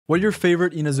What your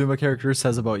favorite Inazuma character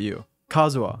says about you.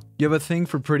 Kazuha, you have a thing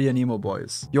for pretty and emo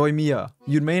boys. Yoimiya,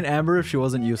 you'd main Amber if she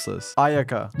wasn't useless.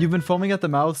 Ayaka, you've been foaming at the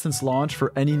mouth since launch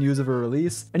for any news of her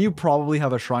release, and you probably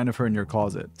have a shrine of her in your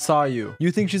closet. Sayu,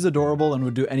 you think she's adorable and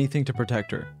would do anything to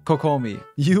protect her. Kokomi,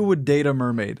 you would date a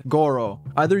mermaid. Goro,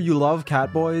 either you love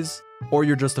cat boys, or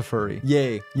you're just a furry.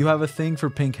 Yay, you have a thing for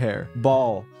pink hair.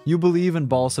 Ball, you believe in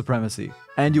Ball supremacy,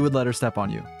 and you would let her step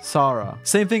on you. Sara,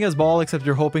 same thing as Ball except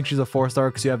you're hoping she's a 4-star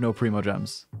because you have no primo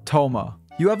gems. Toma,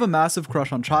 you have a massive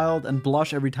crush on Child and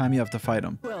blush every time you have to fight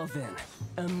him. Well then,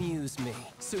 amuse me.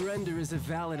 Surrender is a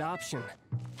valid option.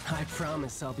 I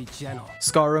promise I'll be gentle.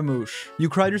 Scaramouche, you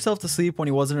cried yourself to sleep when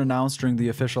he wasn't announced during the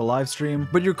official livestream,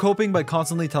 but you're coping by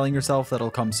constantly telling yourself that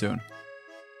it'll come soon.